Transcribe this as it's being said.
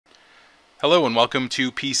Hello and welcome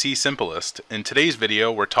to PC Simplest. In today's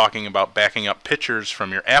video we're talking about backing up pictures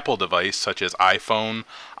from your Apple device such as iPhone,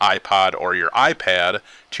 iPod, or your iPad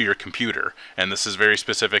to your computer. And this is very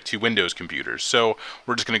specific to Windows computers. So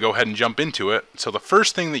we're just going to go ahead and jump into it. So the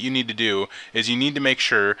first thing that you need to do is you need to make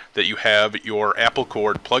sure that you have your Apple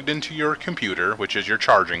cord plugged into your computer, which is your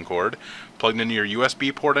charging cord, plugged into your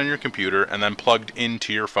USB port on your computer, and then plugged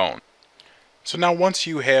into your phone. So now once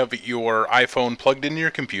you have your iPhone plugged into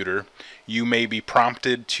your computer, you may be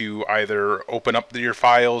prompted to either open up your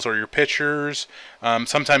files or your pictures.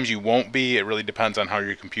 Sometimes you won't be. It really depends on how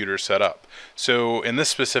your computer is set up. So in this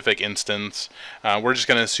specific instance, we're just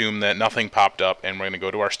going to assume that nothing popped up, and we're going to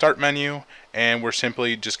go to our Start menu, and we're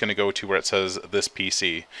simply just going to go to where it says This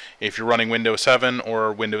PC. If you're running Windows 7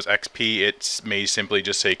 or Windows XP, it may simply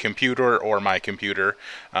just say Computer or My Computer.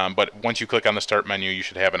 But once you click on the Start menu, you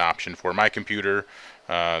should have an option for My Computer,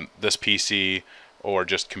 This PC, or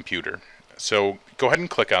just Computer. So go ahead and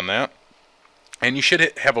click on that, and you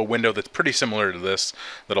should have a window that's pretty similar to this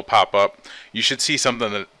that'll pop up. You should see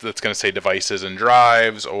something that's going to say devices and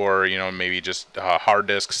drives, or maybe just hard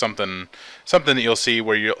disks, something that you'll see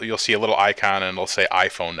where you'll see a little icon and it'll say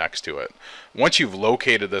iPhone next to it. Once you've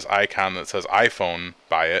located this icon that says iPhone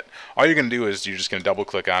by it, all you're going to do is you're just going to double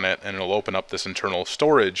click on it, and it'll open up this internal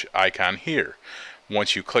storage icon here.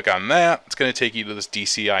 Once you click on that, it's going to take you to this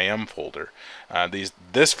DCIM folder.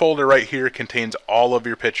 This folder right here contains all of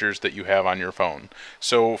your pictures that you have on your phone.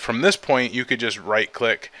 So from this point, you could just right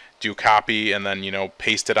click, do copy, and then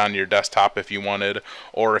paste it onto your desktop if you wanted.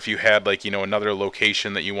 Or if you had another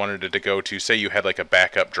location that you wanted it to go to, say you had like a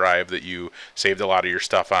backup drive that you saved a lot of your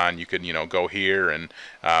stuff on, you could go here and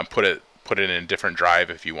put it in a different drive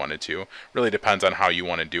if you wanted to. Really depends on how you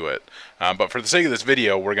want to do it. But for the sake of this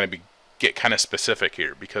video, we're going to get kind of specific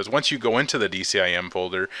here, because once you go into the DCIM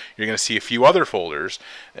folder, you're going to see a few other folders,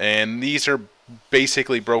 and these are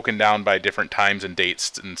basically broken down by different times and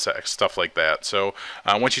dates and stuff like that. So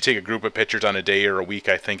once you take a group of pictures on a day or a week,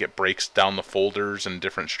 I think it breaks down the folders and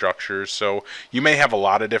different structures. So you may have a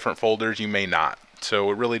lot of different folders, you may not.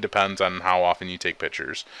 So it really depends on how often you take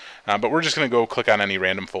pictures. But we're just going to go click on any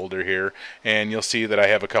random folder here, and you'll see that I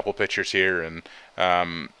have a couple pictures here,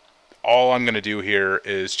 and all I'm going to do here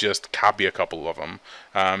is just copy a couple of them.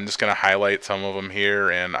 I'm just going to highlight some of them here,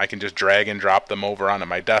 and I can just drag and drop them over onto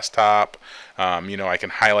my desktop. I can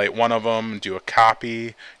highlight one of them, do a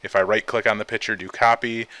copy. If I right click on the picture, do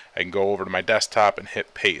copy, I can go over to my desktop and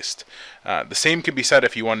hit paste. The same can be said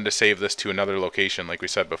if you wanted to save this to another location, like we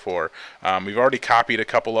said before. We've already copied a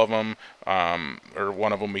couple of them, or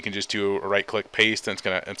one of them we can just do a right click paste, and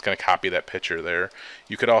it's gonna copy that picture there.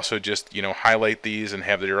 You could also just highlight these and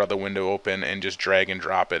have your other window open and just drag and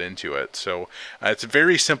drop it into it. So it's a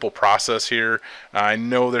very simple process here. I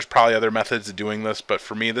know there's probably other methods of doing this, but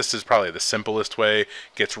for me this is probably the simplest way.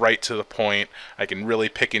 Gets right to the point. I can really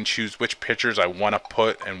pick and choose which pictures I want to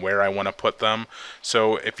put and where I want to put them.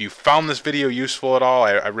 So if you found this video useful at all,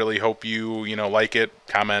 I really hope you like it,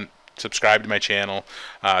 comment, subscribe to my channel.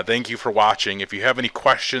 Thank you for watching. If you have any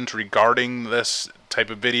questions regarding this type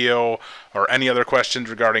of video, or any other questions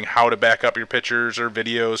regarding how to back up your pictures or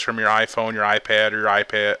videos from your iPhone, your iPad, or your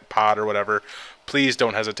iPod or whatever, please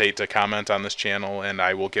don't hesitate to comment on this channel, and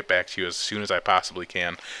I will get back to you as soon as I possibly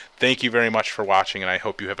can. Thank you very much for watching, and I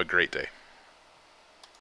hope you have a great day.